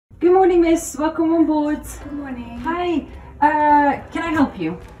Good morning, miss. Welcome on board. Good morning. Hi. Can I help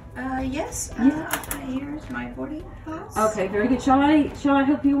you? Yes. Here's my boarding pass. Okay, very good. Shall I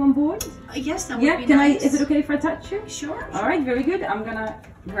help you on board? Yes, that would be Can nice. Is it okay if I touch you? Sure. All right, very good. I'm gonna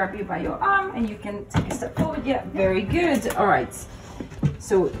grab you by your arm and you can take a step forward. Yeah, very good. All right.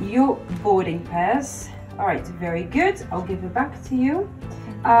 So your boarding pass. All right, very good. I'll give it back to you.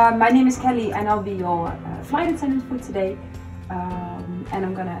 My name is Kelly and I'll be your flight attendant for today. And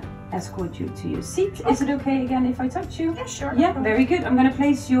I'm gonna escort you to your seat. Okay. Is it okay again if I touch you? Yeah, sure. Yeah, very good. I'm gonna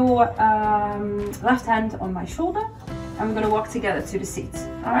place your left hand on my shoulder and we're gonna walk together to the seat.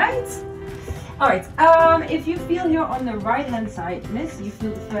 All right? All right. If you feel you're on the right hand side, miss, you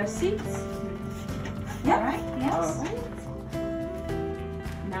feel the first seat. Yeah. All right. Yes. All right.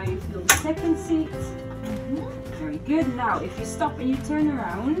 Now you feel the second seat. Very good. Now, if you stop and you turn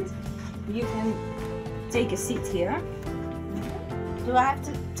around, you can take a seat here. Do I have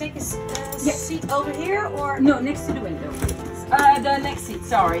to take a seat over here or? No, next to the window. The next seat,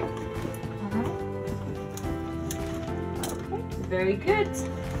 sorry. Okay, very good.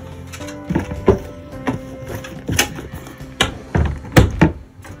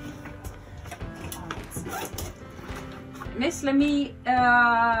 Miss, let me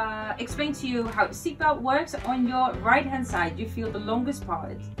explain to you how the seatbelt works. On your right hand side, you feel the longest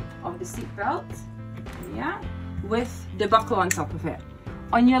part of the seatbelt. Yeah. With the buckle on top of it.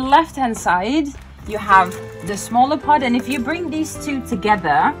 On your left hand side you have the smaller part, and if you bring these two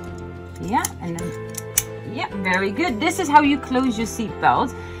together, yeah, and then yeah, very good. This is how you close your seat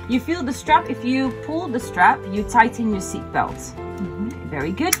belt. You feel the strap. If you pull the strap, you tighten your seat belt.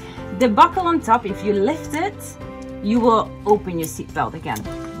 Very good. The buckle on top, if you lift it, you will open your seat belt again.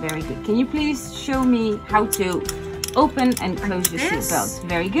 Very good. Can you please show me how to open and close your seat belt?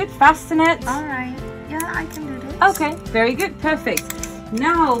 Very good. Fasten it. All right. Yeah, I can do this. Okay, very good, perfect.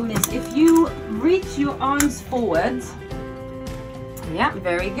 Now, miss, if you reach your arms forward, yeah,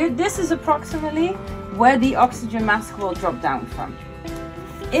 very good. This is approximately where the oxygen mask will drop down from.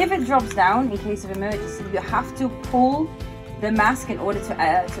 If it drops down, in case of emergency, you have to pull the mask in order to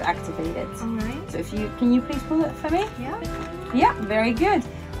activate it. All right. So can you please pull it for me? Yeah. Yeah, very good.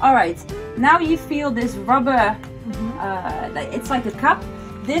 All right, now you feel this rubber, it's like a cup.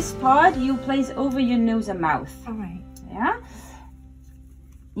 This part you place over your nose and mouth. All right. Yeah.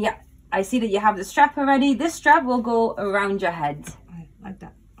 Yeah. I see that you have the strap already. This strap will go around your head. Like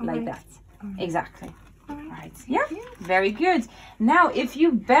that. Like that. Exactly. All right. Right. Yeah. Very good. Now, if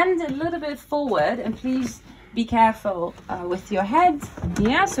you bend a little bit forward, and please be careful with your head.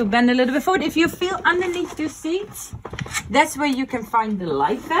 Yeah. So bend a little bit forward. If you feel underneath your seat, that's where you can find the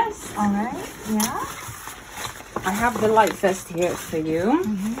life vest. All right. Yeah. I have the light vest here for you,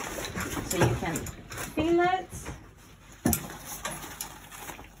 so you can feel it.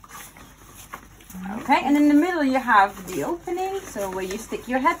 Okay, and in the middle you have the opening, so where you stick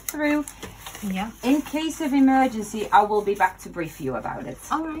your head through. Yeah. In case of emergency, I will be back to brief you about it.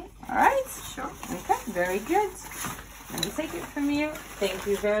 All right. All right? Sure. Okay, very good. Let me take it from you. Thank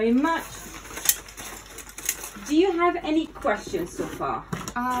you very much. Do you have any questions so far?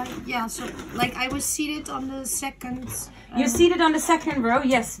 Yeah, so like I was seated on the second... You're seated on the second row.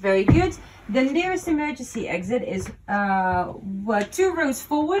 Yes, very good. The nearest emergency exit is 2 rows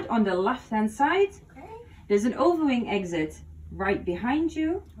forward on the left-hand side. Okay. There's an overwing exit right behind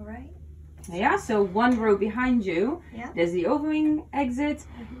you. All right. Yeah, so 1 row behind you. Yeah. There's the overwing exit.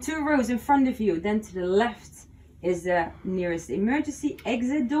 2 rows in front of you. Then to the left is the nearest emergency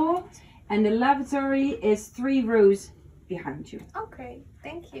exit door. And the lavatory is 3 rows behind you. Okay,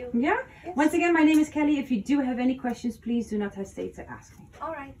 thank you. Yeah? Yes. Once again, my name is Kelly. If you do have any questions, please do not hesitate to ask me.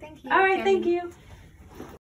 All right, thank you. All right, Kelly. thank you.